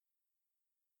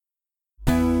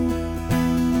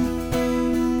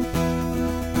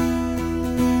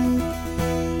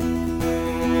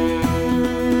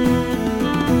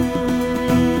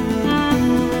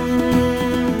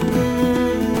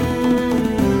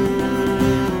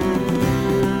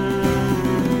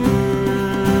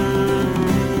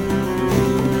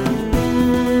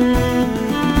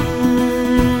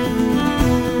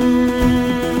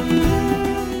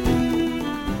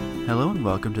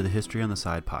the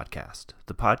Side podcast,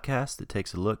 the podcast that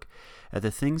takes a look at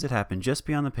the things that happen just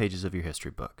beyond the pages of your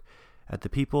history book, at the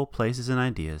people, places, and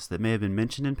ideas that may have been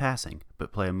mentioned in passing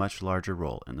but play a much larger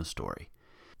role in the story.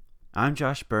 I'm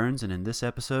Josh Burns, and in this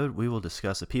episode we will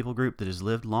discuss a people group that has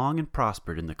lived long and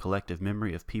prospered in the collective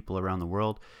memory of people around the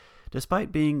world,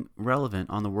 despite being relevant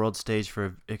on the world stage for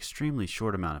an extremely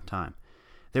short amount of time.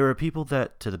 They were a people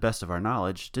that, to the best of our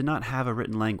knowledge, did not have a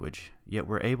written language, yet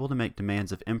were able to make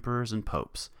demands of emperors and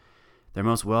popes. Their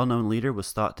most well-known leader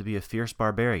was thought to be a fierce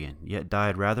barbarian, yet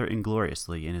died rather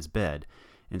ingloriously in his bed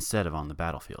instead of on the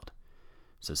battlefield.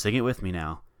 So sing it with me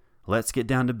now. Let's get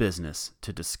down to business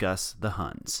to discuss the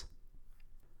Huns.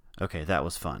 Okay, that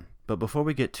was fun. But before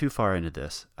we get too far into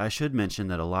this, I should mention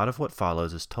that a lot of what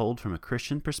follows is told from a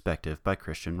Christian perspective by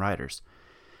Christian writers.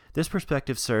 This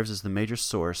perspective serves as the major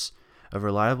source of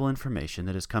reliable information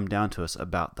that has come down to us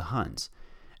about the Huns.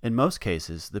 In most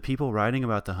cases, the people writing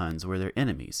about the Huns were their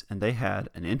enemies, and they had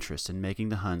an interest in making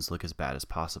the Huns look as bad as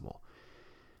possible.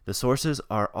 The sources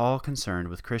are all concerned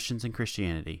with Christians and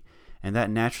Christianity, and that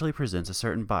naturally presents a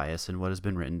certain bias in what has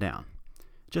been written down.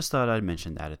 Just thought I'd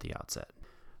mention that at the outset.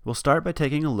 We'll start by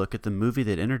taking a look at the movie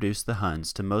that introduced the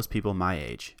Huns to most people my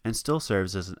age, and still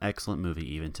serves as an excellent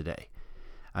movie even today.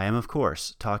 I am, of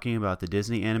course, talking about the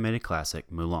Disney animated classic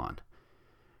Mulan.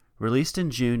 Released in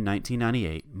June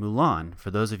 1998, Mulan, for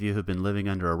those of you who've been living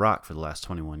under a rock for the last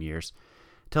 21 years,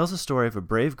 tells the story of a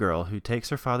brave girl who takes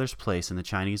her father's place in the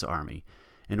Chinese army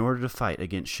in order to fight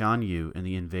against Shan Yu and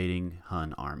the invading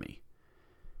Hun army.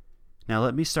 Now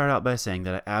let me start out by saying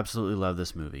that I absolutely love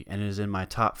this movie, and it is in my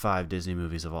top 5 Disney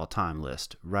movies of all time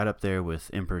list, right up there with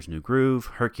Emperor's New Groove,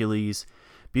 Hercules,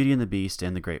 Beauty and the Beast,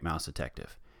 and The Great Mouse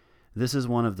Detective. This is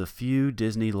one of the few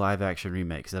Disney live-action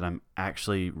remakes that I'm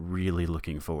actually really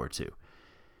looking forward to.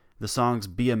 The songs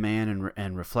Be a Man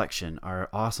and Reflection are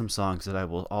awesome songs that I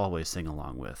will always sing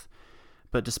along with.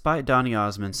 But despite Donny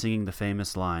Osmond singing the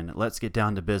famous line, "Let's get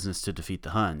down to business to defeat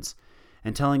the Huns,"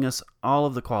 and telling us all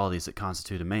of the qualities that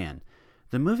constitute a man,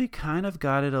 the movie kind of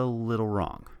got it a little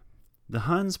wrong. The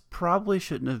Huns probably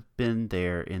shouldn't have been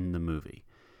there in the movie.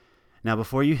 Now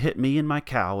before you hit me and my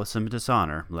cow with some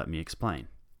dishonor, let me explain.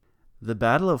 The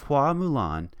Battle of Hua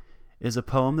Mulan is a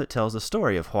poem that tells the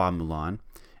story of Hua Mulan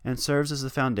and serves as the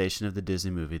foundation of the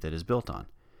Disney movie that is built on.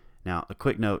 Now, a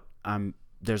quick note,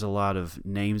 there's a lot of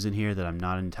names in here that I'm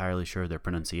not entirely sure of their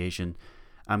pronunciation.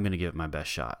 I'm going to give it my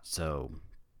best shot, so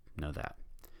know that.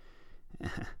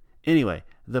 Anyway,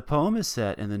 the poem is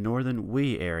set in the northern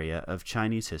Wei area of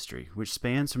Chinese history, which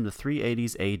spans from the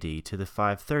 380s AD to the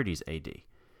 530s AD.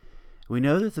 We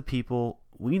know that the people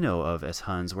we know of as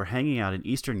Huns were hanging out in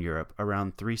Eastern Europe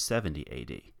around 370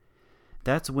 AD.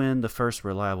 That's when the first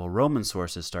reliable Roman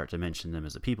sources start to mention them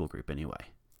as a people group anyway.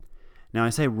 Now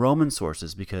I say Roman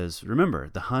sources because, remember,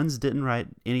 the Huns didn't write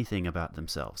anything about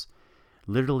themselves.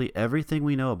 Literally everything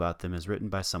we know about them is written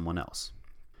by someone else.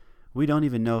 We don't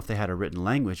even know if they had a written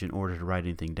language in order to write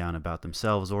anything down about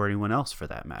themselves or anyone else for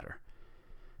that matter.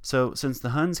 So, since the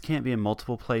Huns can't be in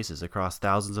multiple places across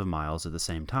thousands of miles at the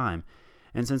same time,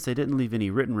 and since they didn't leave any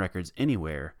written records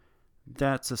anywhere,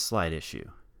 that's a slight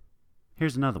issue.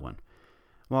 Here's another one.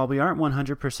 While we aren't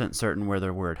 100% certain where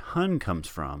the word Hun comes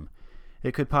from,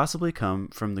 it could possibly come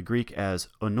from the Greek as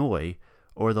onoi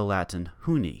or the Latin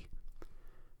huni.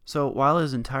 So while it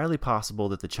is entirely possible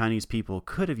that the Chinese people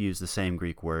could have used the same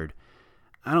Greek word,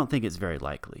 I don't think it's very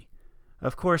likely.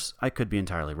 Of course, I could be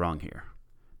entirely wrong here.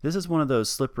 This is one of those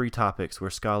slippery topics where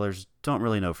scholars don't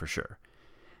really know for sure.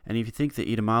 And if you think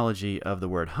the etymology of the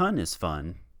word Hun is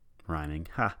fun, rhyming,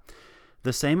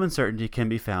 the same uncertainty can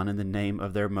be found in the name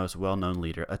of their most well-known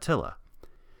leader, Attila.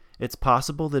 It's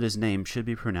possible that his name should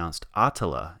be pronounced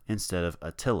Attila instead of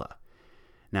Attila.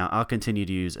 Now, I'll continue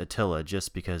to use Attila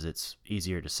just because it's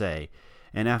easier to say,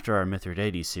 and after our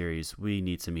Mithridates series, we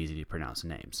need some easy-to-pronounce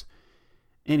names.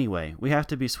 Anyway, we have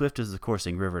to be swift as the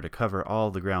coursing river to cover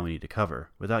all the ground we need to cover,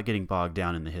 without getting bogged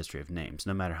down in the history of names,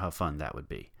 no matter how fun that would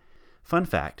be. Fun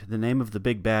fact, the name of the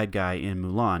big bad guy in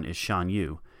Mulan is Shan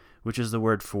Yu, which is the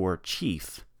word for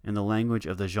chief in the language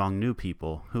of the Xiongnu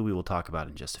people, who we will talk about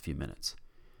in just a few minutes.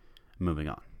 Moving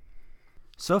on.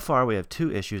 So far, we have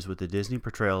 2 issues with the Disney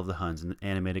portrayal of the Huns in the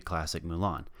animated classic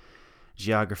Mulan: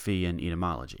 geography and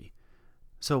etymology.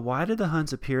 So why did the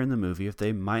Huns appear in the movie if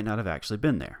they might not have actually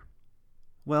been there?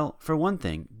 Well, for one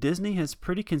thing, Disney has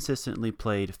pretty consistently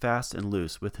played fast and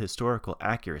loose with historical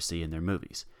accuracy in their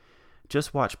movies.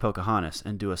 Just watch Pocahontas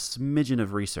and do a smidgen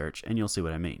of research and you'll see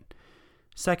what I mean.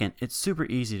 Second, it's super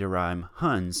easy to rhyme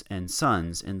Huns and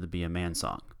sons in the Be a Man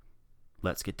song.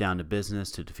 Let's get down to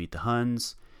business to defeat the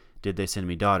Huns. Did they send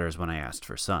me daughters when I asked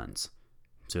for sons?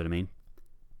 See what I mean?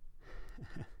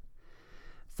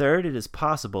 Third, it is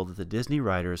possible that the Disney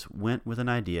writers went with an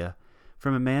idea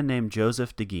from a man named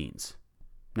Joseph de Guignes.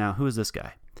 Now, who is this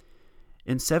guy?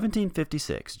 In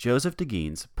 1756, Joseph de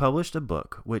Guignes published a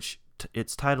book which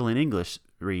its title in English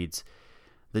reads,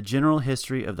 The General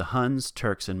History of the Huns,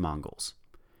 Turks, and Mongols.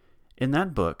 In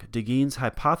that book, de Guignes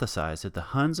hypothesized that the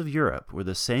Huns of Europe were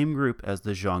the same group as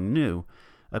the Xiongnu,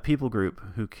 a people group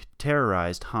who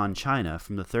terrorized Han China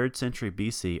from the 3rd century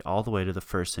BC all the way to the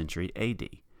 1st century AD.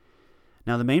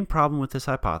 Now, the main problem with this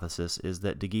hypothesis is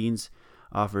that de Guignes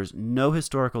offers no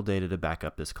historical data to back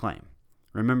up this claim.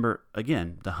 Remember,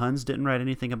 again, the Huns didn't write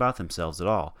anything about themselves at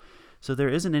all, so there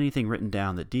isn't anything written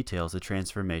down that details the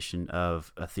transformation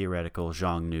of a theoretical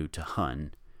Xiongnu to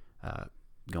Hun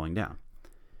going down.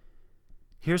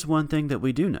 Here's one thing that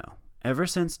we do know. Ever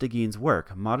since de Guignes'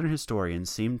 work, modern historians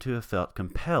seem to have felt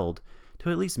compelled to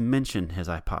at least mention his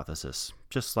hypothesis,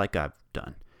 just like I've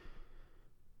done.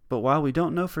 But while we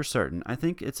don't know for certain, I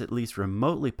think it's at least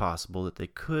remotely possible that they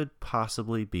could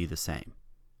possibly be the same.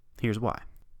 Here's why.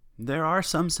 There are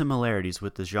some similarities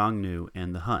with the Xiongnu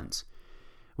and the Huns.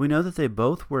 We know that they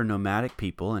both were nomadic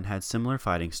people and had similar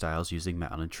fighting styles using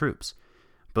mounted troops.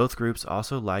 Both groups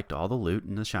also liked all the loot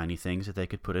and the shiny things that they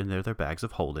could put in their bags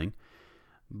of holding.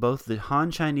 Both the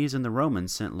Han Chinese and the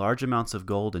Romans sent large amounts of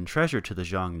gold and treasure to the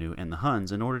Xiongnu and the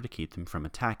Huns in order to keep them from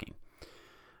attacking.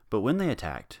 But when they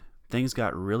attacked, things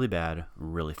got really bad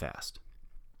really fast.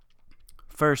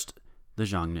 First, the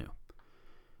Xiongnu.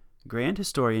 Grand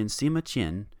historian Sima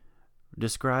Qian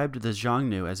described the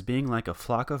Xiongnu as being like a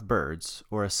flock of birds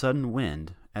or a sudden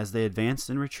wind as they advanced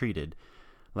and retreated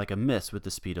like a mist with the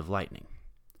speed of lightning.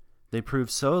 They proved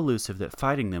so elusive that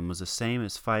fighting them was the same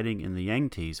as fighting in the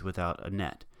Yangtze without a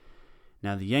net.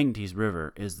 Now, the Yangtze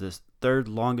River is the 3rd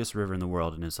longest river in the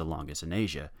world and is the longest in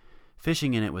Asia.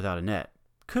 Fishing in it without a net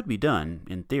could be done,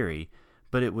 in theory,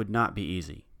 but it would not be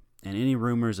easy, and any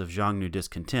rumors of Xiongnu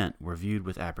discontent were viewed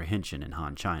with apprehension in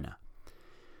Han China.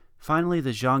 Finally, the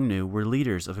Xiongnu were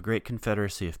leaders of a great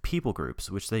confederacy of people groups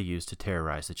which they used to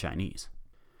terrorize the Chinese.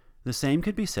 The same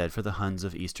could be said for the Huns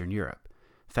of Eastern Europe.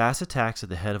 Fast attacks at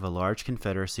the head of a large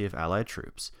confederacy of allied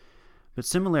troops, but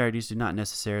similarities do not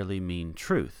necessarily mean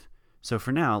truth. So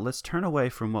for now, let's turn away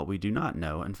from what we do not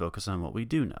know and focus on what we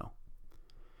do know.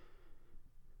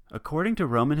 According to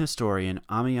Roman historian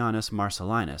Ammianus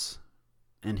Marcellinus,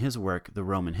 in his work The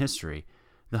Roman History,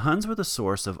 the Huns were the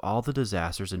source of all the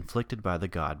disasters inflicted by the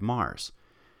god Mars.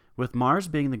 With Mars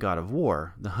being the god of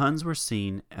war, the Huns were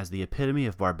seen as the epitome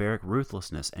of barbaric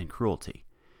ruthlessness and cruelty.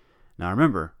 Now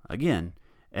remember, again,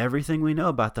 everything we know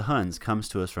about the Huns comes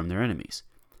to us from their enemies.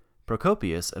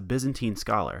 Procopius, a Byzantine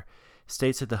scholar,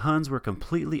 states that the Huns were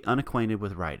completely unacquainted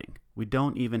with writing. We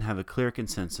don't even have a clear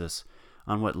consensus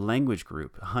on what language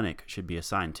group Hunnic should be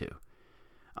assigned to.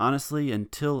 Honestly,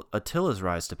 until Attila's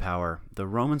rise to power, the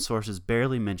Roman sources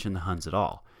barely mention the Huns at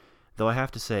all, though I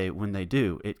have to say, when they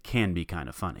do, it can be kind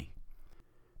of funny.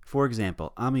 For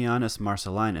example, Ammianus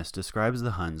Marcellinus describes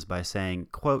the Huns by saying,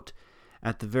 quote,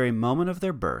 At the very moment of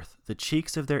their birth, the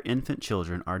cheeks of their infant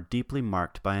children are deeply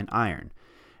marked by an iron,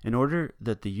 in order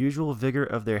that the usual vigor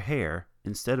of their hair,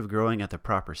 instead of growing at the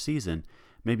proper season,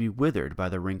 may be withered by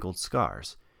the wrinkled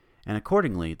scars, and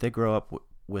accordingly they grow up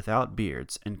without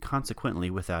beards, and consequently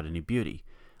without any beauty,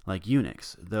 like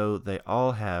eunuchs, though they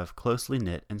all have closely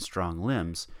knit and strong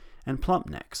limbs, and plump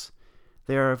necks.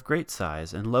 They are of great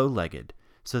size and low-legged,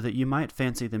 so that you might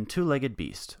fancy them two-legged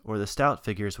beasts, or the stout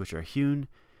figures which are hewn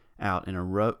out in a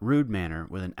rude manner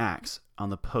with an axe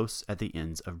on the posts at the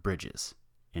ends of bridges.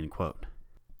 End quote.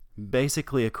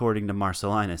 Basically, according to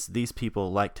Marcellinus, these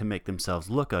people like to make themselves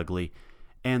look ugly,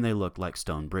 and they look like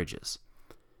stone bridges.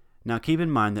 Now keep in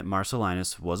mind that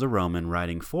Marcellinus was a Roman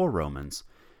writing for Romans,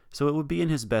 so it would be in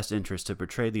his best interest to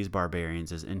portray these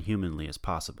barbarians as inhumanly as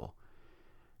possible.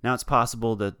 Now it's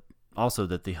possible that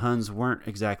the Huns weren't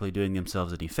exactly doing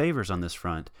themselves any favors on this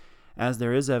front, as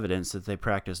there is evidence that they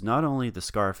practiced not only the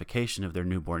scarification of their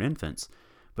newborn infants,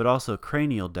 but also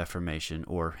cranial deformation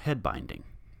or head binding.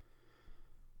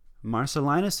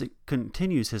 Marcellinus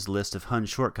continues his list of Hun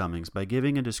shortcomings by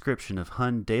giving a description of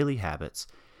Hun daily habits,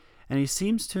 and he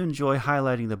seems to enjoy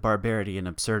highlighting the barbarity and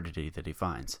absurdity that he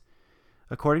finds.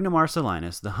 According to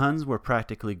Marcellinus, the Huns were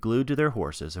practically glued to their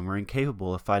horses and were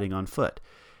incapable of fighting on foot,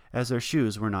 as their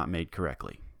shoes were not made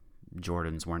correctly.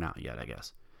 Jordans weren't out yet, I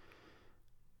guess.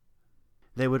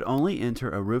 They would only enter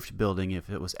a roofed building if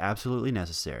it was absolutely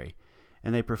necessary,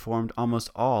 and they performed almost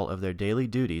all of their daily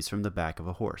duties from the back of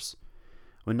a horse.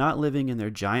 When not living in their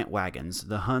giant wagons,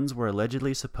 the Huns were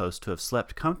allegedly supposed to have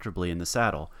slept comfortably in the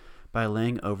saddle by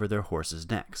laying over their horses'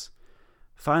 necks.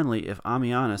 Finally, if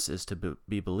Ammianus is to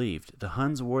be believed, the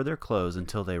Huns wore their clothes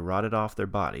until they rotted off their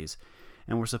bodies,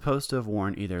 and were supposed to have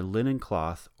worn either linen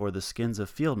cloth or the skins of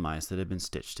field mice that had been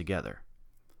stitched together.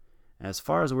 As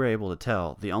far as we're able to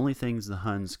tell, the only things the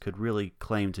Huns could really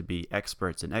claim to be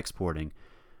experts in exporting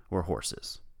were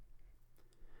horses.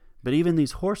 But even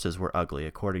these horses were ugly,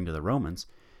 according to the Romans.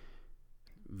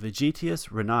 Vegetius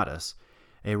Renatus,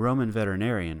 a Roman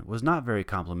veterinarian, was not very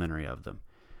complimentary of them.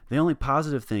 The only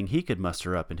positive thing he could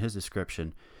muster up in his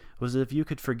description was that if you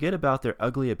could forget about their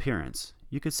ugly appearance,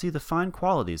 you could see the fine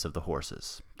qualities of the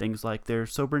horses, things like their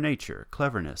sober nature,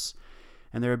 cleverness,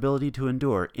 and their ability to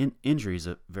endure injuries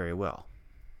very well.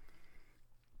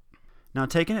 Now,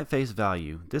 taken at face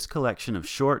value, this collection of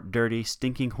short, dirty,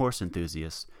 stinking horse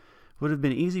enthusiasts would have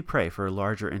been easy prey for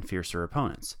larger and fiercer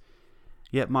opponents.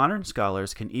 Yet modern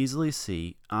scholars can easily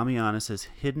see Ammianus's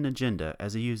hidden agenda,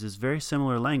 as he uses very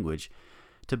similar language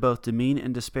to both demean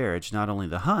and disparage not only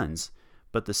the Huns,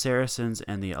 but the Saracens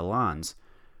and the Alans,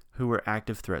 who were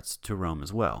active threats to Rome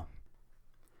as well.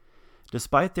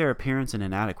 Despite their appearance and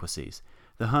inadequacies,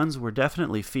 the Huns were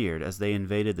definitely feared as they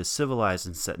invaded the civilized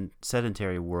and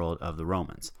sedentary world of the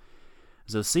Romans.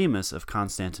 Zosimus of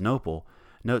Constantinople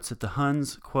notes that the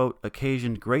Huns, quote,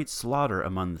 occasioned great slaughter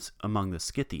among the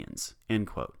Scythians, end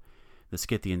quote. The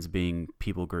Scythians being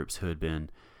people groups who had been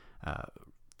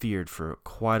feared for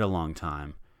quite a long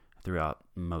time throughout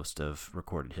most of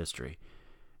recorded history.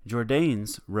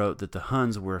 Jordanes wrote that the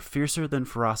Huns were fiercer than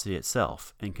ferocity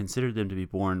itself and considered them to be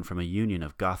born from a union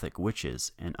of Gothic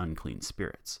witches and unclean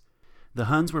spirits. The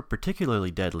Huns were particularly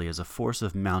deadly as a force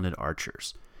of mounted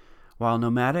archers. While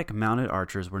nomadic mounted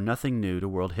archers were nothing new to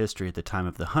world history at the time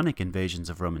of the Hunnic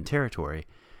invasions of Roman territory,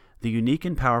 the unique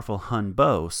and powerful Hun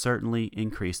bow certainly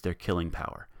increased their killing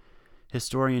power.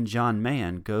 Historian John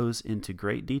Mann goes into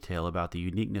great detail about the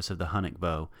uniqueness of the Hunnic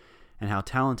bow and how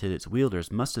talented its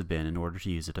wielders must have been in order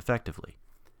to use it effectively.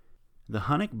 The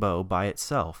Hunnic bow by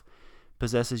itself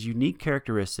possesses unique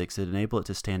characteristics that enable it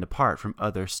to stand apart from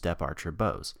other steppe archer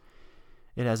bows.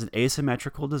 It has an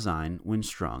asymmetrical design when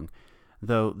strung,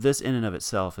 though this in and of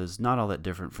itself is not all that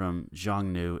different from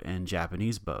Xiongnu and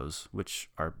Japanese bows, which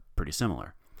are pretty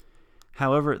similar.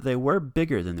 However, they were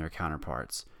bigger than their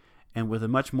counterparts, and with a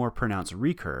much more pronounced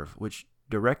recurve, which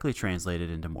directly translated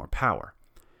into more power.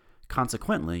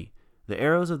 Consequently, the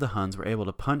arrows of the Huns were able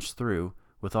to punch through,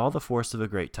 with all the force of a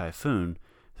great typhoon,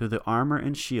 through the armor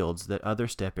and shields that other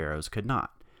steppe arrows could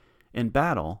not. In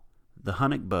battle, the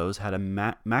Hunnic bows had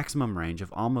a maximum range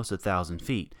of almost 1,000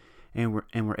 feet, and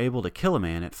were able to kill a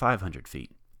man at 500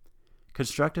 feet.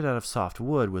 Constructed out of soft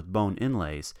wood with bone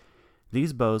inlays,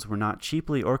 these bows were not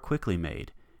cheaply or quickly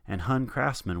made, and Hun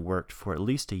craftsmen worked for at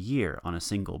least a year on a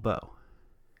single bow.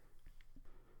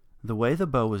 The way the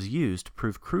bow was used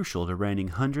proved crucial to raining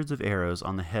hundreds of arrows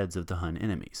on the heads of the Hun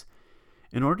enemies.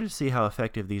 In order to see how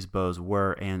effective these bows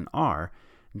were and are,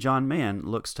 John Mann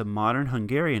looks to modern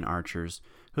Hungarian archers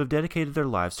who have dedicated their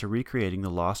lives to recreating the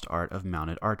lost art of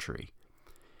mounted archery.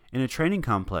 In a training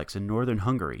complex in northern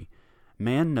Hungary,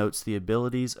 Mann notes the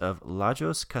abilities of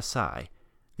Lajos Kasai,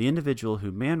 the individual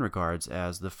who Mann regards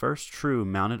as the first true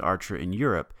mounted archer in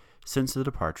Europe since the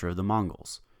departure of the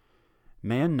Mongols.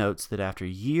 Mann notes that after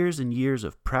years and years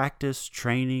of practice,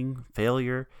 training,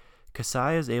 failure,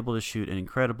 Kasai is able to shoot an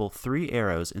incredible 3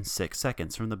 arrows in 6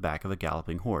 seconds from the back of a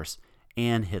galloping horse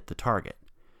and hit the target.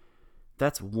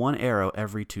 That's 1 arrow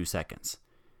every 2 seconds.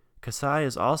 Kasai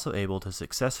is also able to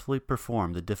successfully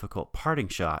perform the difficult parting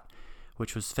shot,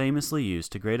 which was famously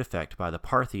used to great effect by the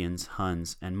Parthians,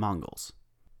 Huns, and Mongols.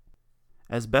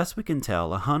 As best we can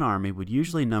tell, a Hun army would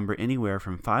usually number anywhere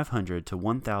from 500 to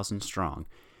 1,000 strong,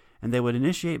 and they would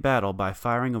initiate battle by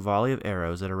firing a volley of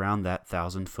arrows at around that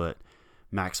 1,000-foot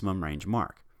maximum range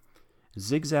mark.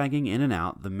 Zigzagging in and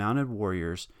out, the mounted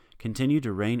warriors continued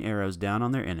to rain arrows down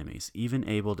on their enemies, even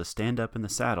able to stand up in the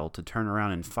saddle to turn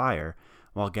around and fire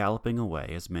while galloping away,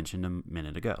 as mentioned a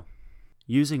minute ago.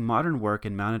 Using modern work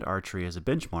in mounted archery as a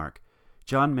benchmark,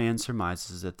 John Mann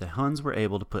surmises that the Huns were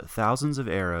able to put thousands of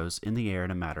arrows in the air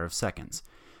in a matter of seconds,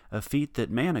 a feat that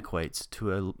Mann equates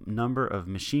to a number of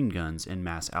machine guns in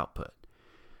mass output.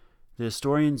 The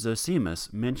historian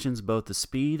Zosimus mentions both the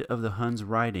speed of the Huns'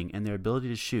 riding and their ability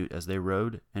to shoot as they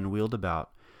rode and wheeled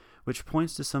about, which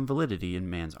points to some validity in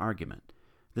Mann's argument.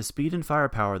 The speed and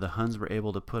firepower the Huns were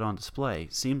able to put on display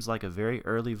seems like a very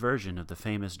early version of the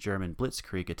famous German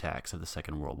blitzkrieg attacks of the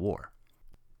Second World War.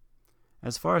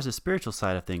 As far as the spiritual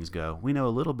side of things go, we know a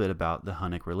little bit about the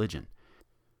Hunnic religion.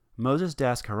 Moses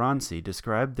Das Karansi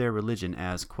described their religion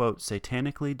as, quote,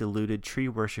 satanically deluded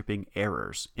tree-worshipping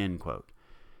errors, end quote.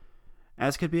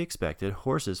 As could be expected,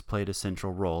 horses played a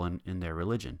central role in their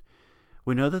religion.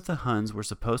 We know that the Huns were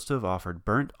supposed to have offered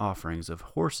burnt offerings of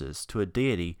horses to a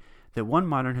deity that one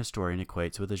modern historian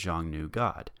equates with a Xiongnu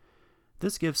god.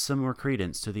 This gives some more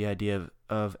credence to the idea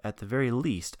of, at the very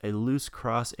least, a loose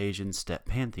cross-Asian steppe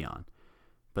pantheon,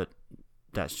 but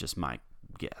that's just my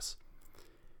guess.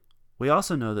 We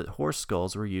also know that horse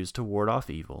skulls were used to ward off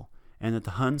evil, and that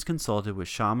the Huns consulted with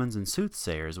shamans and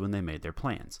soothsayers when they made their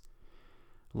plans.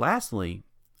 Lastly,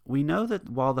 we know that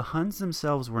while the Huns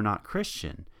themselves were not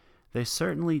Christian, they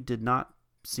certainly did not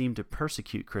seem to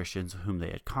persecute Christians whom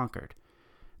they had conquered.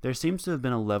 There seems to have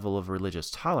been a level of religious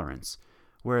tolerance,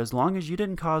 where as long as you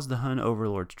didn't cause the Hun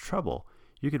overlords trouble,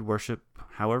 you could worship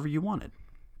however you wanted.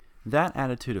 That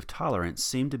attitude of tolerance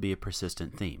seemed to be a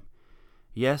persistent theme.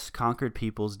 Yes, conquered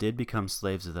peoples did become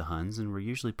slaves of the Huns and were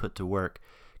usually put to work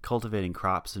cultivating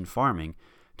crops and farming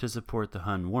to support the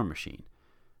Hun war machine.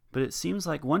 But it seems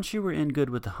like once you were in good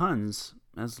with the Huns,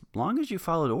 as long as you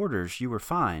followed orders, you were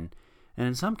fine, and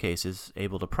in some cases,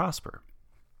 able to prosper.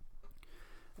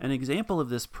 An example of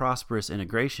this prosperous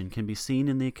integration can be seen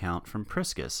in the account from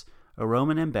Priscus, a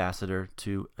Roman ambassador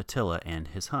to Attila and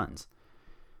his Huns.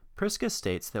 Priscus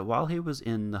states that while he was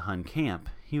in the Hun camp,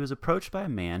 he was approached by a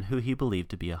man who he believed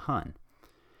to be a Hun.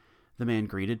 The man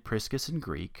greeted Priscus in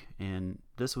Greek, and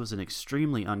this was an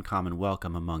extremely uncommon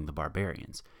welcome among the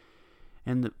barbarians.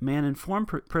 And the man informed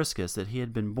Priscus that he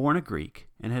had been born a Greek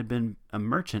and had been a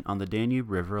merchant on the Danube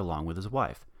River along with his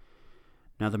wife.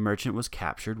 Now the merchant was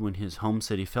captured when his home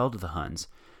city fell to the Huns,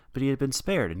 but he had been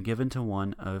spared and given to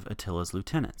one of Attila's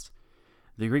lieutenants.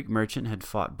 The Greek merchant had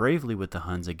fought bravely with the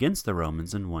Huns against the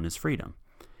Romans and won his freedom.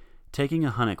 Taking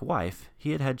a Hunnic wife,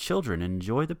 he had had children and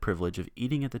enjoyed the privilege of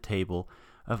eating at the table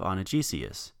of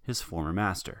Onagesius, his former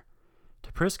master.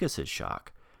 To Priscus's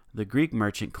shock, the Greek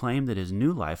merchant claimed that his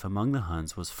new life among the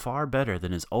Huns was far better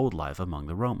than his old life among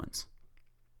the Romans.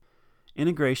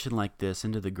 Integration like this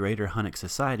into the greater Hunnic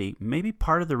society may be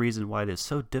part of the reason why it is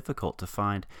so difficult to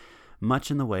find much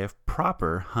in the way of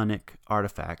proper Hunnic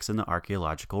artifacts in the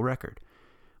archaeological record.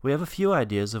 We have a few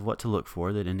ideas of what to look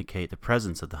for that indicate the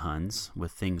presence of the Huns,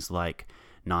 with things like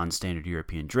non-standard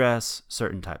European dress,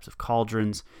 certain types of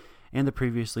cauldrons, and the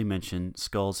previously mentioned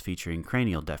skulls featuring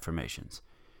cranial deformations,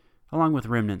 along with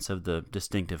remnants of the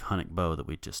distinctive Hunnic bow that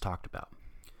we just talked about.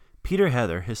 Peter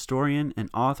Heather, historian and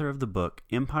author of the book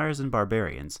Empires and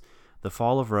Barbarians, The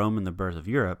Fall of Rome and the Birth of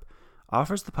Europe,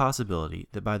 offers the possibility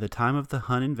that by the time of the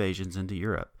Hun invasions into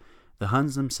Europe, the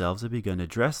Huns themselves had begun to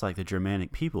dress like the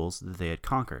Germanic peoples that they had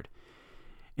conquered.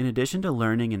 In addition to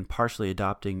learning and partially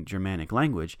adopting Germanic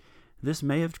language, this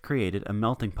may have created a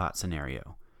melting pot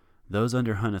scenario. Those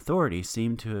under Hun authority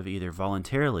seem to have either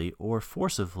voluntarily or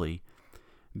forcibly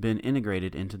been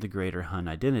integrated into the greater Hun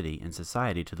identity and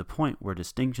society to the point where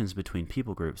distinctions between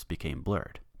people groups became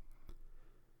blurred.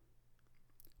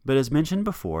 But as mentioned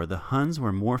before, the Huns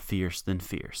were more fierce than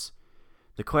fierce.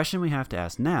 The question we have to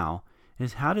ask now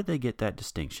is, how did they get that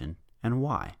distinction and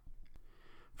why?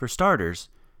 For starters,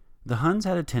 the Huns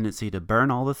had a tendency to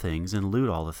burn all the things and loot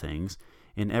all the things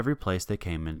in every place they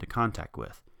came into contact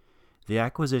with. The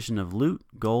acquisition of loot,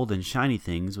 gold, and shiny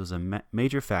things was a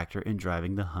major factor in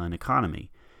driving the Hun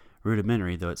economy,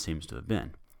 rudimentary though it seems to have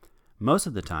been. Most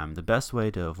of the time, the best way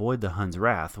to avoid the Huns'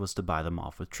 wrath was to buy them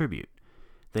off with tribute.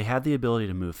 They had the ability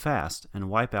to move fast and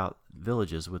wipe out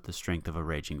villages with the strength of a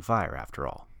raging fire, after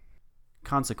all.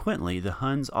 Consequently, the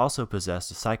Huns also possessed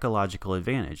a psychological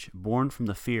advantage born from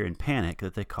the fear and panic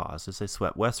that they caused as they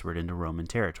swept westward into Roman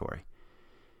territory.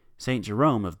 St.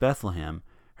 Jerome of Bethlehem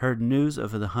heard news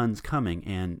of the Huns coming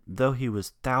and, though he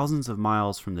was thousands of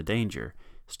miles from the danger,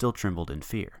 still trembled in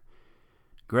fear.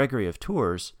 Gregory of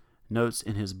Tours notes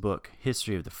in his book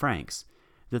History of the Franks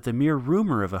that the mere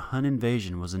rumor of a Hun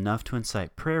invasion was enough to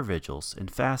incite prayer vigils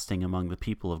and fasting among the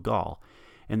people of Gaul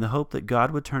in the hope that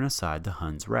God would turn aside the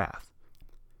Huns' wrath.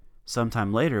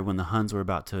 Sometime later, when the Huns were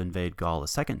about to invade Gaul a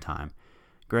second time,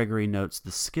 Gregory notes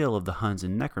the skill of the Huns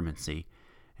in necromancy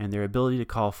and their ability to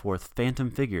call forth phantom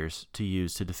figures to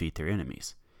use to defeat their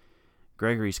enemies.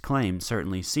 Gregory's claim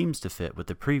certainly seems to fit with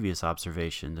the previous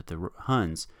observation that the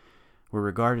Huns were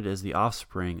regarded as the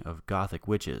offspring of Gothic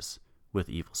witches with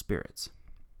evil spirits.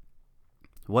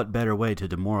 What better way to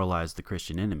demoralize the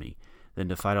Christian enemy than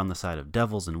to fight on the side of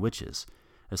devils and witches,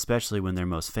 especially when their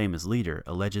most famous leader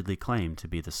allegedly claimed to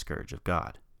be the scourge of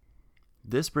God?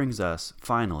 This brings us,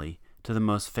 finally, to the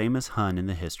most famous Hun in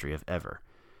the history of ever.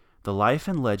 The life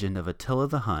and legend of Attila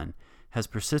the Hun has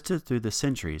persisted through the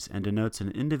centuries and denotes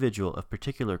an individual of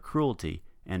particular cruelty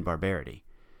and barbarity.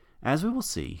 As we will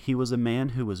see, he was a man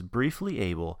who was briefly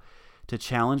able to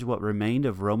challenge what remained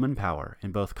of Roman power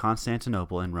in both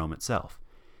Constantinople and Rome itself.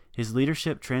 His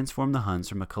leadership transformed the Huns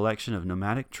from a collection of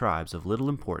nomadic tribes of little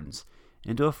importance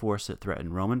into a force that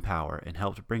threatened Roman power and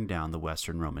helped bring down the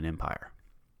Western Roman Empire.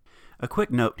 A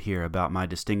quick note here about my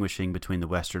distinguishing between the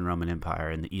Western Roman Empire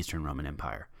and the Eastern Roman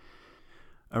Empire.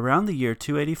 Around the year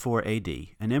 284 AD,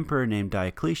 an emperor named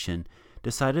Diocletian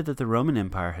decided that the Roman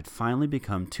Empire had finally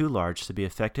become too large to be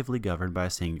effectively governed by a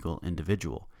single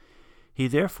individual. He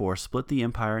therefore split the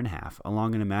empire in half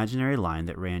along an imaginary line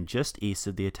that ran just east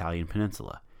of the Italian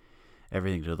peninsula.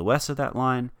 Everything to the west of that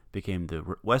line became the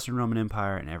Western Roman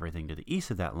Empire, and everything to the east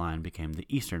of that line became the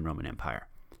Eastern Roman Empire.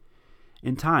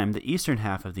 In time, the eastern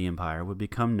half of the empire would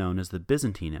become known as the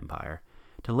Byzantine Empire,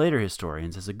 to later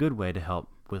historians as a good way to help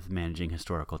with managing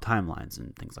historical timelines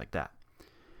and things like that.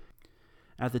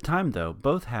 At the time, though,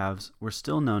 both halves were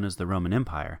still known as the Roman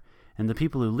Empire, and the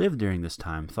people who lived during this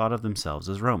time thought of themselves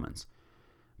as Romans.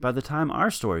 By the time our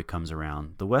story comes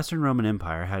around, the Western Roman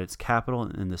Empire had its capital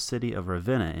in the city of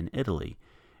Ravenna in Italy,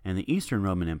 and the Eastern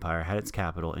Roman Empire had its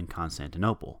capital in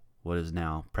Constantinople, what is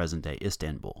now present-day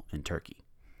Istanbul in Turkey.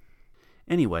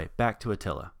 Anyway, back to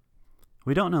Attila.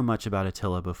 We don't know much about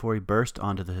Attila before he burst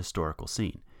onto the historical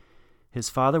scene. His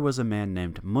father was a man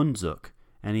named Mundzuk,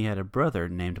 and he had a brother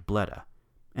named Bleda.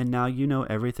 And now you know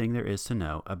everything there is to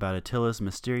know about Attila's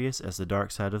mysterious as the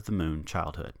dark side of the moon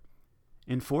childhood.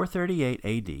 In 438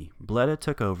 AD, Bleda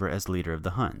took over as leader of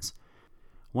the Huns.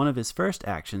 One of his first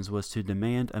actions was to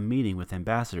demand a meeting with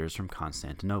ambassadors from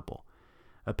Constantinople.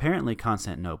 Apparently,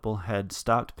 Constantinople had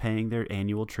stopped paying their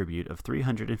annual tribute of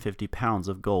 350 pounds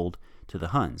of gold to the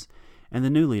Huns, and the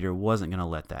new leader wasn't going to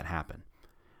let that happen.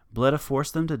 Bleda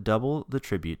forced them to double the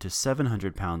tribute to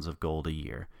 700 pounds of gold a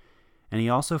year, and he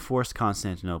also forced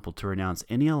Constantinople to renounce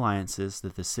any alliances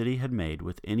that the city had made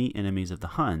with any enemies of the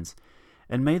Huns,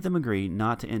 and made them agree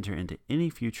not to enter into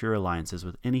any future alliances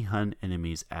with any Hun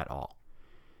enemies at all.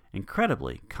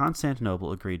 Incredibly,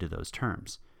 Constantinople agreed to those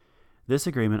terms. This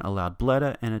agreement allowed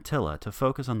Bleda and Attila to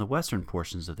focus on the western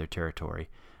portions of their territory,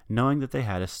 knowing that they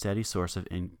had a steady source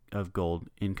of gold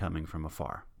incoming from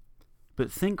afar.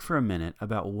 But think for a minute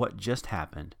about what just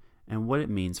happened and what it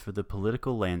means for the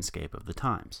political landscape of the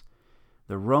times.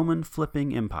 The Roman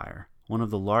flipping empire, one of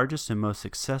the largest and most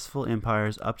successful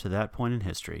empires up to that point in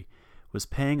history, was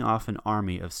paying off an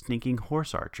army of sneaking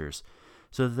horse archers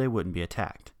so that they wouldn't be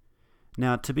attacked.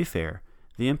 Now, to be fair,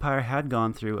 the empire had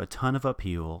gone through a ton of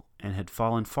upheaval and had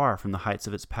fallen far from the heights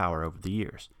of its power over the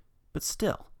years. But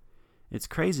still, it's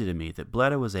crazy to me that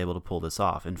Bleda was able to pull this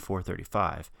off in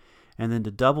 435, and then to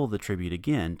double the tribute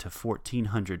again to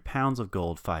 1,400 pounds of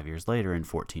gold 5 years later in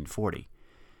 1440.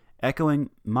 Echoing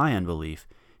my unbelief,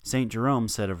 St. Jerome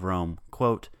said of Rome,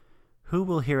 quote, "Who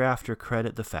will hereafter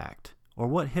credit the fact, or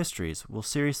what histories will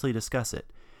seriously discuss it,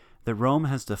 that Rome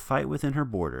has to fight within her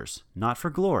borders, not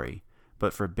for glory,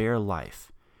 but for bare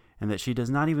life, and that she does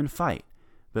not even fight,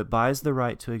 but buys the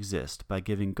right to exist by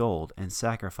giving gold and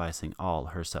sacrificing all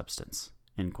her substance."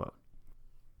 End quote.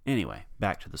 Anyway,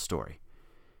 back to the story.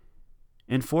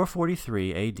 In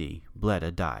 443 AD,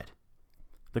 Bleda died.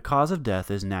 The cause of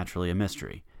death is naturally a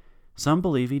mystery. Some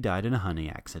believe he died in a hunting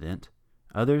accident.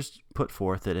 Others put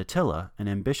forth that Attila, an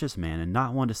ambitious man and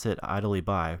not one to sit idly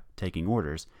by taking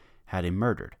orders, had him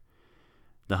murdered.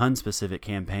 The Hun-specific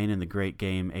campaign in the great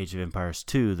game Age of Empires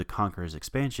II, The Conqueror's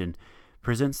Expansion,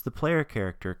 presents the player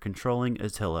character controlling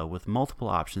Attila with multiple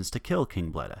options to kill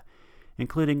King Bleda,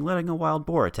 including letting a wild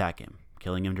boar attack him,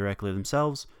 killing him directly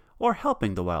themselves, or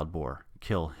helping the wild boar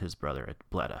kill his brother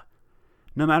Bleda.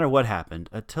 No matter what happened,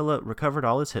 Attila recovered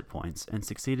all his hit points and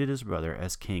succeeded his brother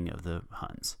as king of the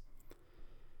Huns.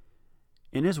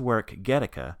 In his work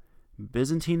Getica,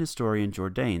 Byzantine historian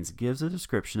Jordanes gives a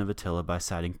description of Attila by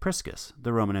citing Priscus,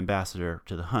 the Roman ambassador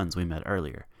to the Huns we met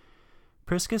earlier.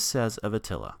 Priscus says of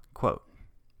Attila, quote,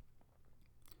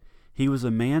 "He was a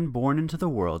man born into the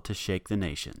world to shake the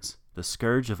nations, the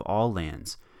scourge of all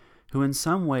lands, who in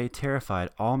some way terrified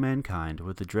all mankind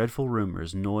with the dreadful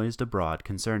rumors noised abroad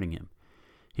concerning him.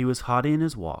 He was haughty in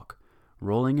his walk,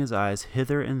 rolling his eyes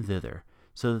hither and thither,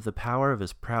 so that the power of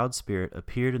his proud spirit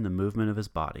appeared in the movement of his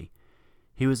body.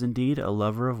 He was indeed a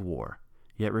lover of war,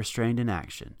 yet restrained in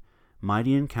action,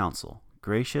 mighty in counsel,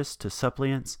 gracious to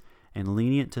suppliants, and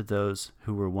lenient to those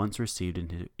who were once received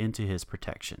into his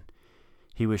protection.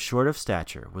 He was short of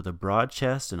stature, with a broad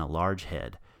chest and a large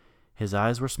head. His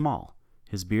eyes were small,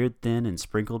 his beard thin and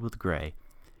sprinkled with gray,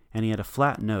 and he had a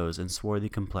flat nose and swarthy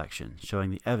complexion, showing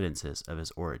the evidences of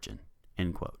his origin."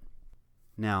 End quote.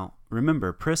 Now,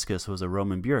 remember, Priscus was a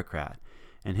Roman bureaucrat,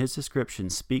 and his description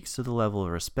speaks to the level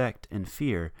of respect and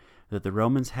fear that the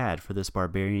Romans had for this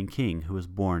barbarian king who was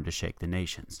born to shake the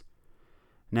nations.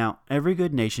 Now, every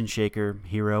good nation shaker,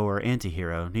 hero, or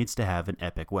anti-hero needs to have an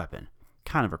epic weapon.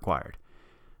 Kind of required.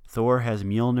 Thor has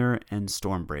Mjolnir and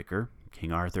Stormbreaker.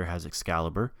 King Arthur has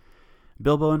Excalibur.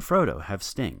 Bilbo and Frodo have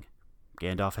Sting.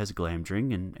 Gandalf has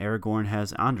Glamdring, and Aragorn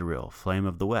has Anduril, Flame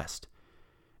of the West.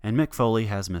 And Mick Foley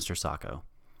has Mr. Sacco.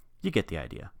 You get the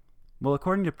idea. Well,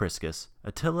 according to Priscus,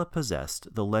 Attila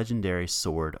possessed the legendary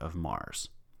Sword of Mars.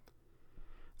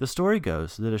 The story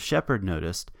goes that a shepherd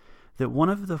noticed that one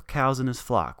of the cows in his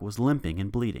flock was limping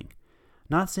and bleeding.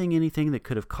 Not seeing anything that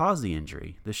could have caused the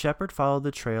injury, the shepherd followed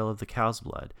the trail of the cow's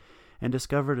blood and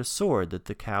discovered a sword that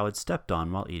the cow had stepped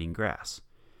on while eating grass.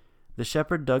 The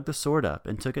shepherd dug the sword up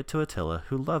and took it to Attila,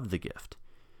 who loved the gift.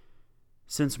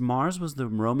 Since Mars was the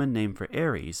Roman name for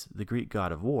Ares, the Greek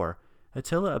god of war,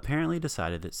 Attila apparently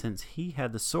decided that since he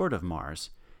had the Sword of Mars,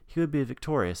 he would be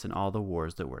victorious in all the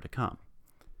wars that were to come.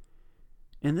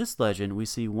 In this legend, we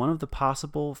see one of the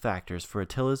possible factors for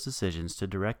Attila's decisions to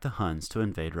direct the Huns to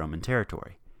invade Roman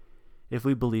territory. If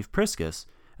we believe Priscus,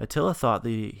 Attila thought that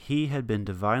he had been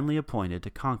divinely appointed to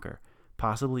conquer,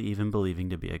 possibly even believing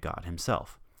to be a god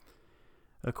himself.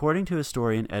 According to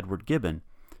historian Edward Gibbon,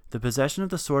 the possession of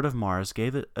the Sword of Mars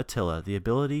gave Attila the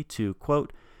ability to,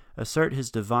 quote, assert his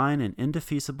divine and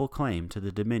indefeasible claim to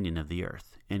the dominion of the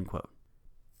earth, end quote.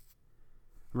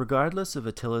 Regardless of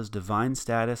Attila's divine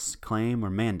status, claim, or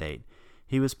mandate,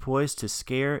 he was poised to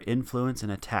scare, influence,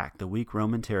 and attack the weak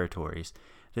Roman territories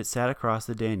that sat across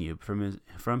the Danube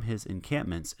from his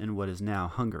encampments in what is now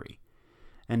Hungary.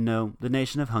 And no, the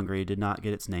nation of Hungary did not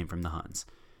get its name from the Huns.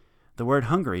 The word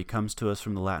Hungary comes to us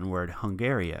from the Latin word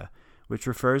Hungaria, which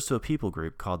refers to a people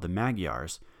group called the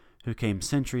Magyars, who came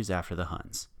centuries after the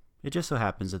Huns. It just so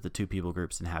happens that the two people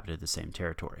groups inhabited the same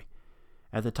territory.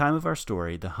 At the time of our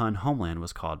story, the Hun homeland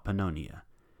was called Pannonia.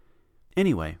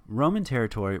 Anyway, Roman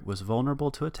territory was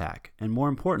vulnerable to attack, and more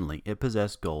importantly, it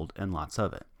possessed gold and lots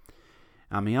of it.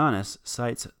 Ammianus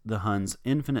cites the Huns'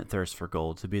 infinite thirst for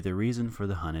gold to be the reason for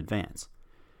the Hun advance.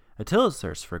 Attila's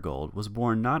thirst for gold was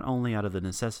born not only out of the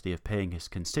necessity of paying his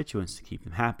constituents to keep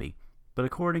them happy, but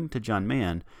according to John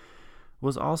Mann,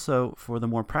 was also for the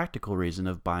more practical reason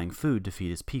of buying food to feed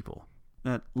his people,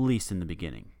 at least in the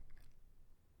beginning.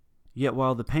 Yet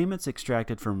while the payments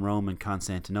extracted from Rome and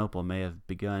Constantinople may have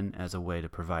begun as a way to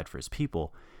provide for his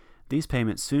people, these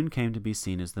payments soon came to be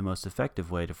seen as the most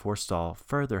effective way to forestall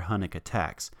further Hunnic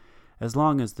attacks, as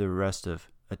long as the rest of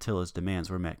Attila's demands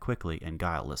were met quickly and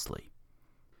guilelessly.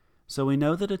 So we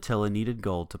know that Attila needed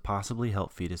gold to possibly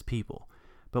help feed his people,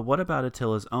 but what about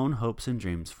Attila's own hopes and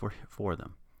dreams for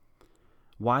them?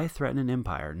 Why threaten an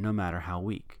empire, no matter how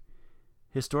weak?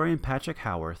 Historian Patrick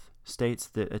Howarth states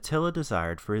that Attila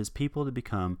desired for his people to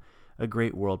become a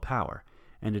great world power,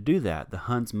 and to do that, the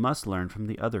Huns must learn from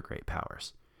the other great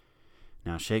powers.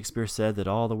 Now, Shakespeare said that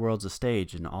all the world's a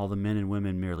stage and all the men and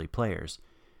women merely players,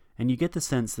 and you get the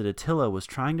sense that Attila was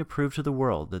trying to prove to the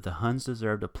world that the Huns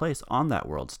deserved a place on that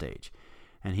world stage,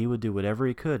 and he would do whatever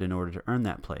he could in order to earn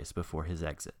that place before his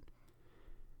exit.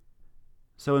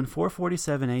 So in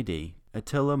 447 AD,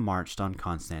 Attila marched on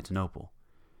Constantinople.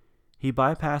 He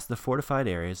bypassed the fortified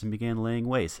areas and began laying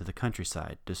waste to the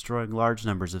countryside, destroying large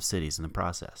numbers of cities in the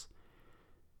process.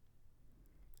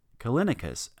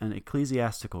 Callinicus, an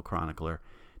ecclesiastical chronicler,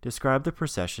 described the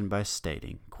procession by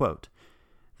stating, quote,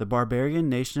 the barbarian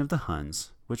nation of the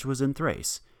Huns, which was in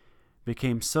Thrace,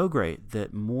 became so great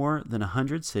that more than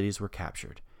 100 cities were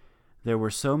captured. There were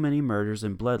so many murders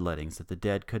and bloodlettings that the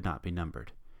dead could not be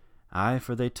numbered. Aye,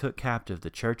 for they took captive the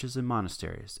churches and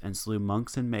monasteries, and slew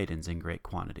monks and maidens in great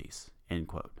quantities. End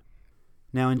quote.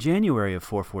 Now in January of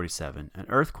 447, an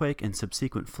earthquake and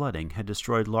subsequent flooding had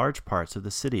destroyed large parts of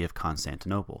the city of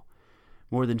Constantinople.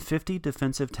 More than 50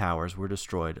 defensive towers were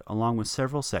destroyed, along with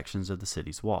several sections of the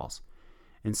city's walls.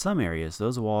 In some areas,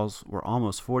 those walls were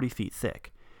almost 40 feet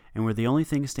thick, and were the only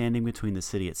thing standing between the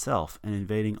city itself and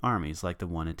invading armies like the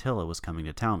one Attila was coming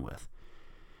to town with.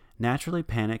 Naturally,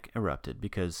 panic erupted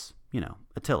because,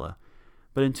 Attila,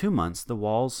 but in 2 months the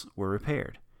walls were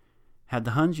repaired. Had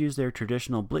the Huns used their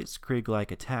traditional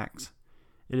blitzkrieg-like attacks,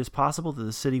 it is possible that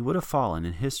the city would have fallen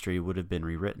and history would have been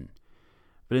rewritten.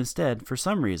 But instead, for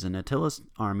some reason, Attila's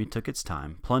army took its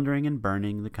time, plundering and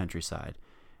burning the countryside,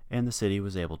 and the city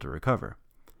was able to recover.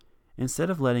 Instead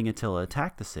of letting Attila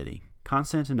attack the city,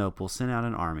 Constantinople sent out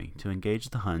an army to engage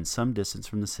the Huns some distance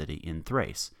from the city in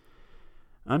Thrace.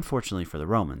 Unfortunately for the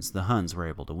Romans, the Huns were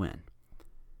able to win.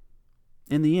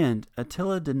 In the end,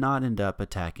 Attila did not end up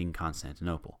attacking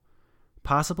Constantinople,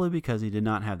 possibly because he did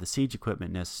not have the siege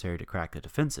equipment necessary to crack the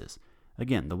defenses.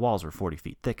 Again, the walls were 40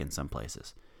 feet thick in some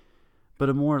places. But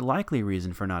a more likely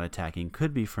reason for not attacking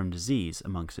could be from disease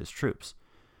amongst his troops,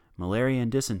 malaria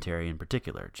and dysentery in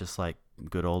particular, just like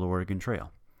good old Oregon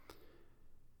Trail.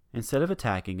 Instead of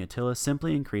attacking, Attila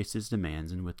simply increased his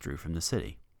demands and withdrew from the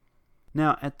city.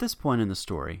 Now, at this point in the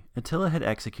story, Attila had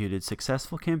executed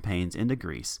successful campaigns into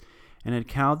Greece and had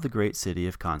cowed the great city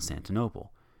of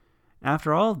Constantinople.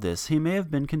 After all of this, he may have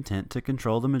been content to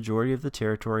control the majority of the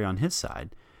territory on his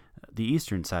side, the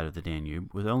eastern side of the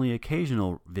Danube, with only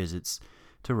occasional visits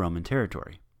to Roman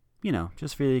territory.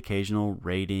 Just for the occasional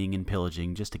raiding and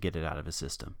pillaging just to get it out of his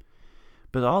system.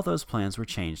 But all those plans were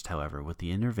changed, however, with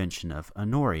the intervention of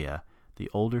Honoria, the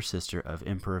older sister of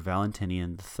Emperor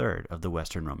Valentinian III of the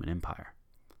Western Roman Empire.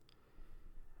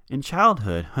 In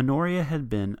childhood, Honoria had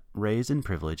been raised in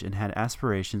privilege and had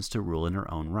aspirations to rule in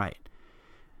her own right.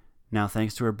 Now,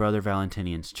 thanks to her brother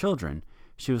Valentinian's children,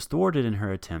 she was thwarted in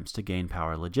her attempts to gain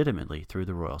power legitimately through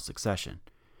the royal succession.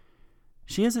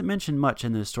 She isn't mentioned much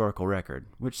in the historical record,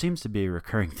 which seems to be a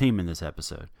recurring theme in this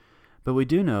episode, but we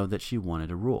do know that she wanted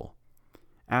to rule.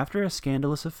 After a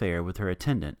scandalous affair with her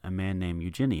attendant, a man named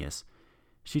Eugenius,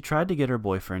 she tried to get her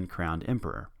boyfriend crowned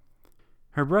emperor.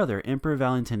 Her brother, Emperor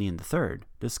Valentinian III,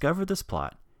 discovered this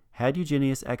plot, had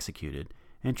Eugenius executed,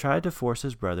 and tried to force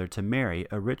his brother to marry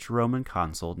a rich Roman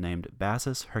consul named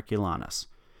Bassus Herculanus.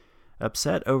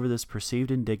 Upset over this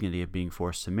perceived indignity of being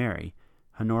forced to marry,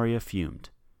 Honoria fumed.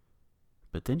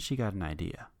 But then she got an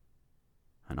idea.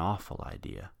 An awful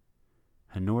idea.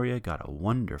 Honoria got a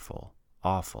wonderful,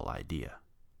 awful idea.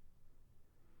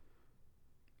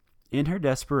 In her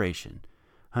desperation,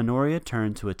 Honoria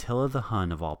turned to Attila the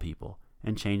Hun of all people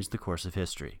and changed the course of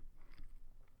history.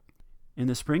 In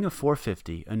the spring of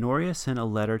 450, Honoria sent a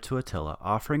letter to Attila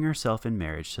offering herself in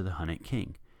marriage to the Hunnic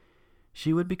king.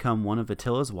 She would become one of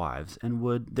Attila's wives and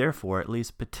would, therefore, at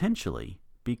least potentially,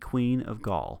 be Queen of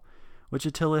Gaul, which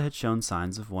Attila had shown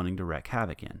signs of wanting to wreak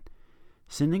havoc in.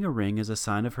 Sending a ring as a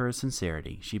sign of her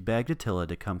sincerity, she begged Attila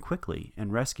to come quickly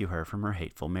and rescue her from her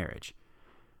hateful marriage.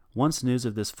 Once news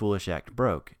of this foolish act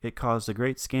broke, it caused a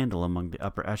great scandal among the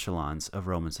upper echelons of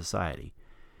Roman society.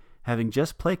 Having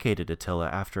just placated Attila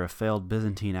after a failed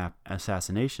Byzantine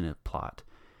assassination plot,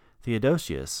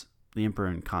 Theodosius, the emperor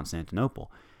in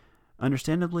Constantinople,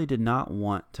 understandably did not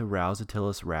want to rouse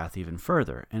Attila's wrath even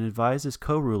further, and advised his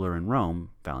co-ruler in Rome,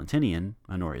 Valentinian,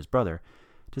 Honoria's brother,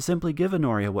 to simply give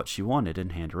Honoria what she wanted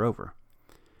and hand her over.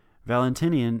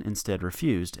 Valentinian instead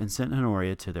refused and sent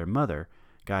Honoria to their mother,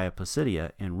 Gaia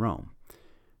Placidia, in Rome.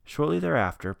 Shortly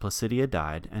thereafter, Placidia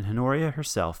died, and Honoria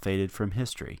herself faded from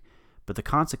history, but the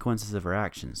consequences of her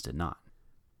actions did not.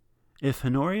 If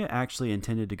Honoria actually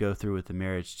intended to go through with the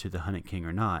marriage to the Hunnic king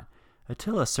or not,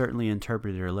 Attila certainly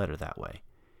interpreted her letter that way.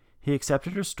 He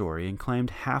accepted her story and claimed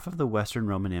half of the Western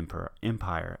Roman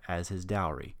Empire as his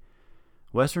dowry.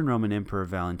 Western Roman Emperor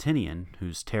Valentinian,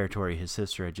 whose territory his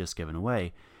sister had just given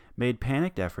away, made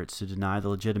panicked efforts to deny the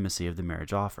legitimacy of the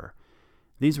marriage offer.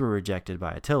 These were rejected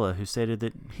by Attila, who stated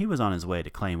that he was on his way to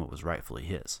claim what was rightfully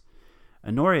his.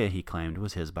 Honoria, he claimed,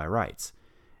 was his by rights.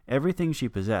 Everything she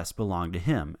possessed belonged to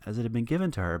him, as it had been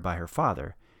given to her by her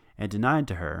father, and denied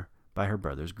to her by her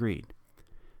brother's greed.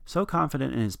 So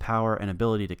confident in his power and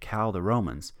ability to cow the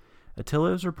Romans,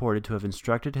 Attila is reported to have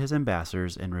instructed his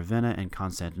ambassadors in Ravenna and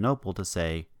Constantinople to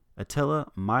say,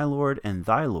 "Attila, my lord and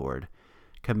thy lord,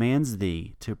 commands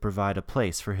thee to provide a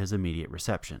place for his immediate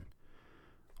reception."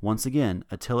 Once again,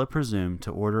 Attila presumed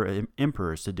to order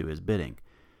emperors to do his bidding.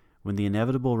 When the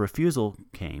inevitable refusal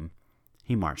came,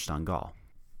 he marched on Gaul.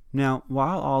 Now,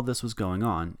 while all this was going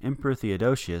on, Emperor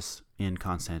Theodosius in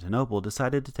Constantinople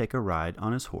decided to take a ride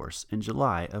on his horse in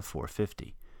July of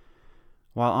 450.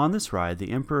 While on this ride,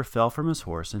 the emperor fell from his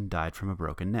horse and died from a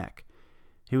broken neck.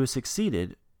 He was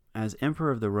succeeded as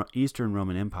emperor of the Eastern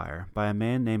Roman Empire by a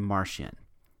man named Marcian.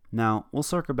 Now, we'll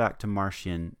circle back to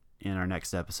Marcian in our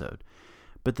next episode,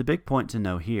 but the big point to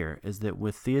know here is that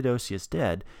with Theodosius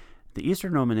dead, the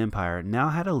Eastern Roman Empire now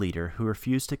had a leader who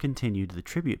refused to continue the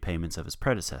tribute payments of his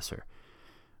predecessor.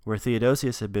 Where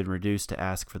Theodosius had been reduced to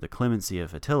ask for the clemency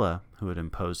of Attila, who had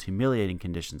imposed humiliating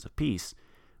conditions of peace,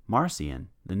 Marcian,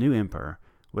 the new emperor,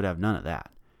 would have none of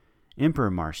that. Emperor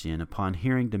Marcian, upon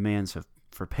hearing demands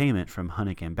for payment from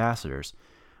Hunnic ambassadors,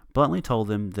 bluntly told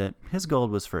them that his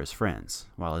gold was for his friends,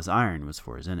 while his iron was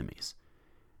for his enemies.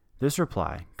 This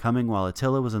reply, coming while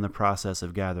Attila was in the process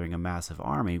of gathering a massive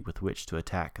army with which to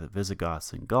attack the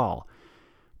Visigoths in Gaul,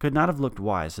 could not have looked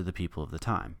wise to the people of the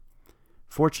time.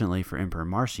 Fortunately for Emperor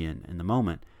Marcian, in the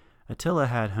moment, Attila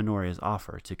had Honoria's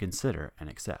offer to consider and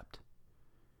accept.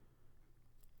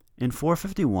 In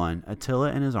 451,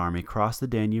 Attila and his army crossed the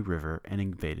Danube River and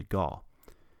invaded Gaul.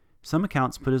 Some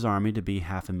accounts put his army to be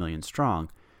 500,000 strong,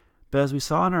 but as we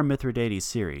saw in our Mithridates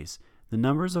series, the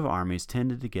numbers of armies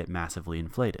tended to get massively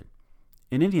inflated.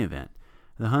 In any event,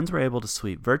 the Huns were able to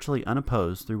sweep virtually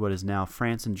unopposed through what is now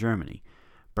France and Germany,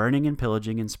 burning and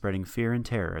pillaging and spreading fear and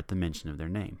terror at the mention of their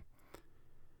name.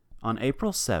 On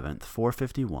April 7th,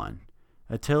 451,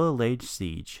 Attila laid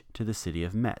siege to the city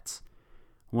of Metz,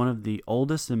 one of the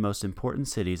oldest and most important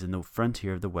cities in the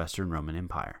frontier of the Western Roman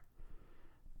Empire.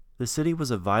 The city was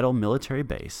a vital military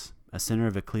base, a center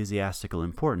of ecclesiastical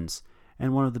importance,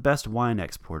 and one of the best wine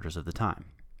exporters of the time.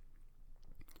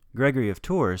 Gregory of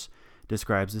Tours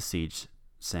describes the siege,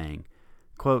 saying,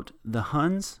 quote, "The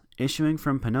Huns, issuing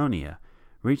from Pannonia,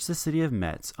 reached the city of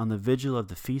Metz on the vigil of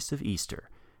the feast of Easter,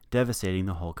 devastating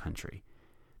the whole country.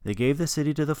 They gave the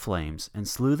city to the flames and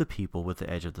slew the people with the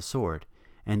edge of the sword,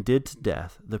 and did to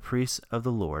death the priests of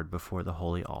the Lord before the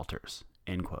holy altars."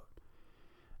 End quote.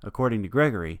 According to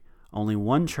Gregory, only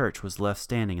one church was left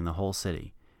standing in the whole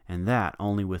city, and that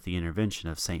only with the intervention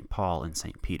of St. Paul and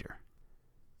St. Peter.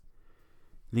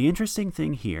 The interesting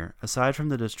thing here, aside from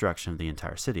the destruction of the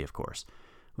entire city, of course,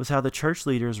 was how the church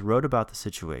leaders wrote about the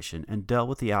situation and dealt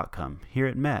with the outcome here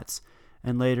at Metz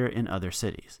and later in other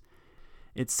cities.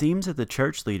 It seems that the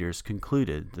church leaders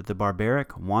concluded that the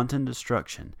barbaric, wanton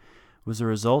destruction was a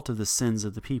result of the sins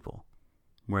of the people.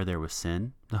 Where there was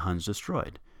sin, the Huns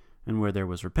destroyed, and where there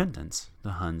was repentance,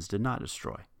 the Huns did not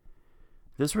destroy.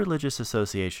 This religious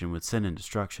association with sin and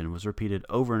destruction was repeated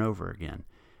over and over again,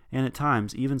 and at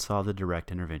times even saw the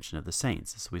direct intervention of the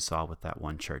saints, as we saw with that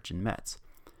one church in Metz.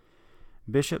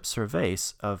 Bishop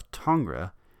Servais of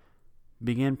Tongres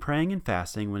began praying and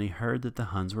fasting when he heard that the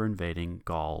Huns were invading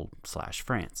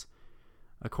Gaul/France.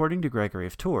 According to Gregory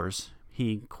of Tours,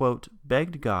 he, quote,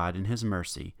 "begged God in his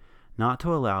mercy not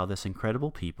to allow this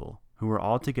incredible people, who were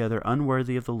altogether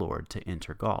unworthy of the Lord, to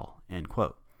enter Gaul." End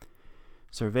quote.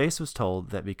 Servais was told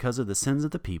that because of the sins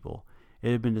of the people,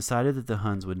 it had been decided that the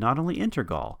Huns would not only enter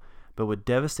Gaul, but would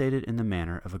devastate it in the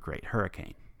manner of a great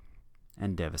hurricane.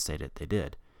 And devastate it they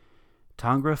did.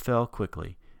 Tongres fell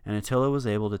quickly, and Attila was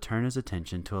able to turn his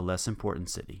attention to a less important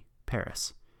city,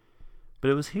 Paris. But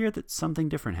it was here that something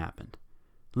different happened.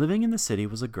 Living in the city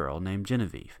was a girl named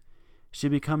Genevieve. She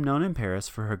had become known in Paris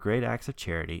for her great acts of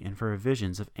charity and for her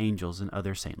visions of angels and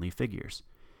other saintly figures.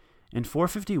 In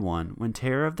 451, when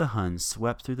terror of the Huns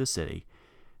swept through the city,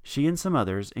 she and some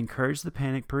others encouraged the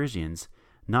panicked Parisians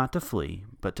not to flee,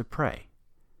 but to pray.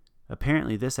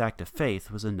 Apparently, this act of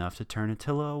faith was enough to turn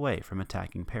Attila away from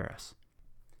attacking Paris.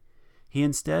 He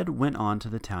instead went on to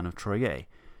the town of Troyes,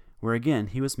 where again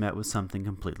he was met with something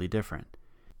completely different.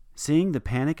 Seeing the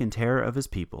panic and terror of his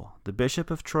people, the bishop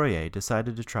of Troyes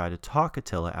decided to try to talk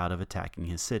Attila out of attacking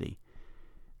his city.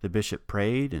 The bishop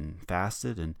prayed and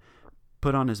fasted and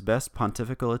put on his best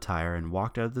pontifical attire and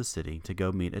walked out of the city to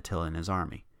go meet Attila and his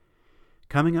army.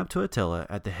 Coming up to Attila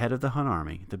at the head of the Hun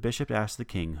army, the bishop asked the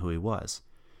king who he was.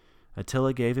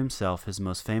 Attila gave himself his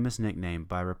most famous nickname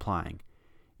by replying,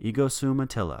 "Ego sum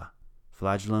Attila,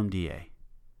 flagellum Dei,"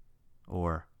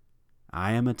 or,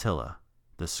 "I am Attila,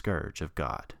 the scourge of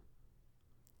God."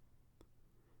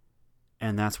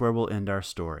 And that's where we'll end our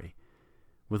story,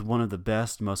 with one of the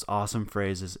best, most awesome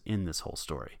phrases in this whole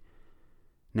story.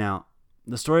 Now,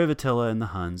 the story of Attila and the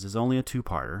Huns is only a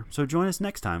two-parter, so join us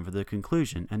next time for the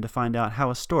conclusion and to find out how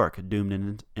a stork doomed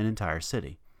an entire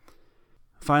city.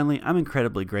 Finally, I'm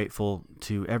incredibly grateful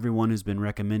to everyone who's been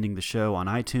recommending the show on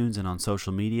iTunes and on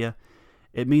social media.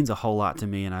 It means a whole lot to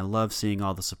me, and I love seeing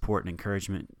all the support and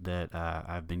encouragement that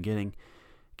I've been getting.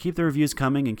 Keep the reviews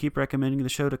coming and keep recommending the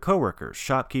show to coworkers,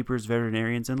 shopkeepers,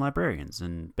 veterinarians, and librarians,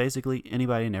 and basically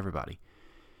anybody and everybody.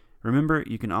 Remember,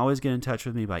 you can always get in touch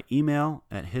with me by email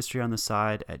at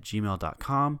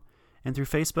historyontheside@gmail.com and through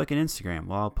Facebook and Instagram,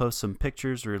 where I'll post some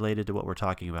pictures related to what we're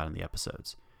talking about in the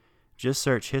episodes. Just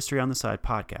search History on the Side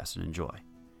podcast and enjoy.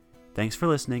 Thanks for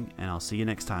listening, and I'll see you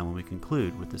next time when we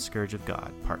conclude with The Scourge of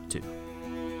God, Part 2.